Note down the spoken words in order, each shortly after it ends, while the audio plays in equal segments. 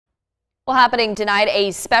Well, happening tonight,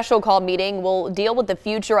 a special call meeting will deal with the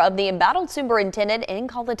future of the embattled superintendent in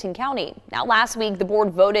Colleton County. Now, last week, the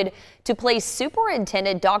board voted to place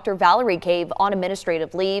Superintendent Dr. Valerie Cave on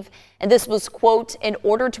administrative leave. And this was, quote, in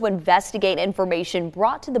order to investigate information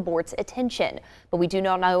brought to the board's attention. But we do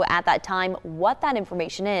not know at that time what that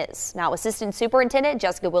information is. Now, Assistant Superintendent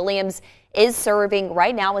Jessica Williams is serving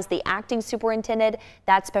right now as the acting superintendent.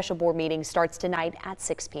 That special board meeting starts tonight at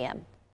 6 p.m.